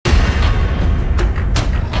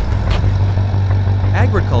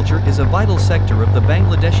Agriculture is a vital sector of the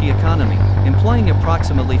Bangladeshi economy, employing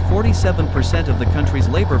approximately 47% of the country's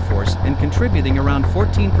labor force and contributing around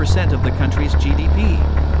 14% of the country's GDP.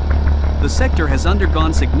 The sector has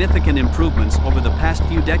undergone significant improvements over the past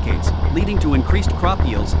few decades, leading to increased crop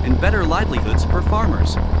yields and better livelihoods for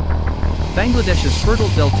farmers. Bangladesh's fertile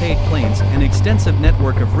deltaic plains and extensive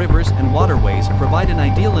network of rivers and waterways provide an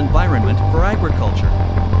ideal environment for agriculture.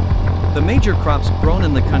 The major crops grown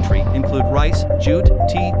in the country include rice, jute,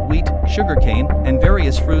 tea, wheat, sugarcane, and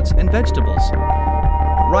various fruits and vegetables.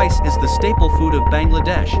 Rice is the staple food of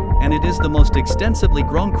Bangladesh, and it is the most extensively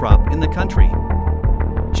grown crop in the country.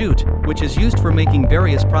 Jute, which is used for making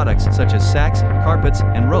various products such as sacks, carpets,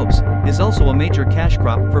 and ropes, is also a major cash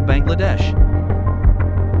crop for Bangladesh.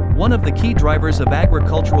 One of the key drivers of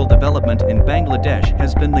agricultural development in Bangladesh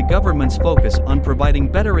has been the government's focus on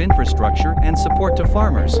providing better infrastructure and support to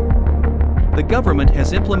farmers. The government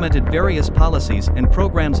has implemented various policies and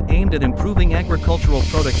programs aimed at improving agricultural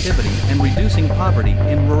productivity and reducing poverty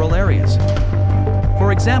in rural areas.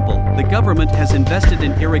 For example, the government has invested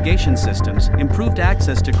in irrigation systems, improved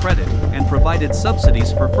access to credit, and provided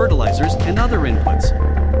subsidies for fertilizers and other inputs.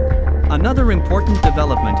 Another important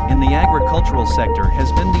development in the agricultural sector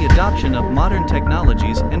has been the adoption of modern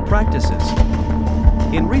technologies and practices.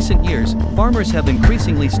 In recent years, farmers have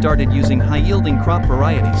increasingly started using high-yielding crop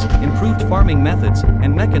varieties, improved farming methods,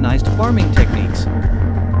 and mechanized farming techniques.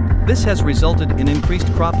 This has resulted in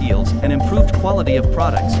increased crop yields and improved quality of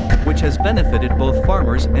products, which has benefited both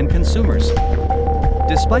farmers and consumers.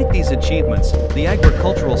 Despite these achievements, the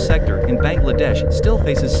agricultural sector in Bangladesh still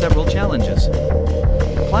faces several challenges.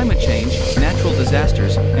 Climate change, natural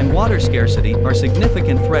disasters, and water scarcity are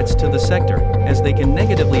significant threats to the sector, as they can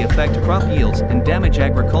negatively affect crop yields and damage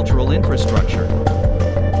agricultural infrastructure.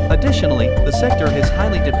 Additionally, the sector is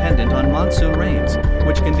highly dependent on monsoon rains,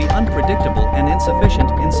 which can be unpredictable and insufficient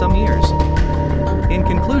in some years. In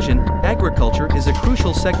conclusion, agriculture is a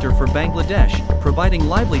crucial sector for Bangladesh, providing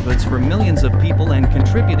livelihoods for millions of people and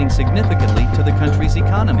contributing significantly to the country's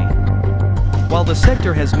economy. While the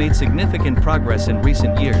sector has made significant progress in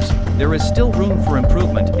recent years, there is still room for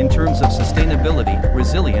improvement in terms of sustainability,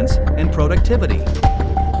 resilience, and productivity.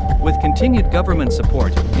 With continued government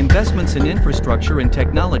support, investments in infrastructure and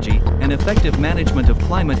technology, and effective management of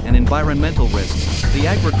climate and environmental risks, the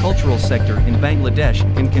agricultural sector in Bangladesh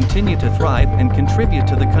can continue to thrive and contribute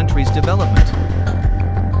to the country's development.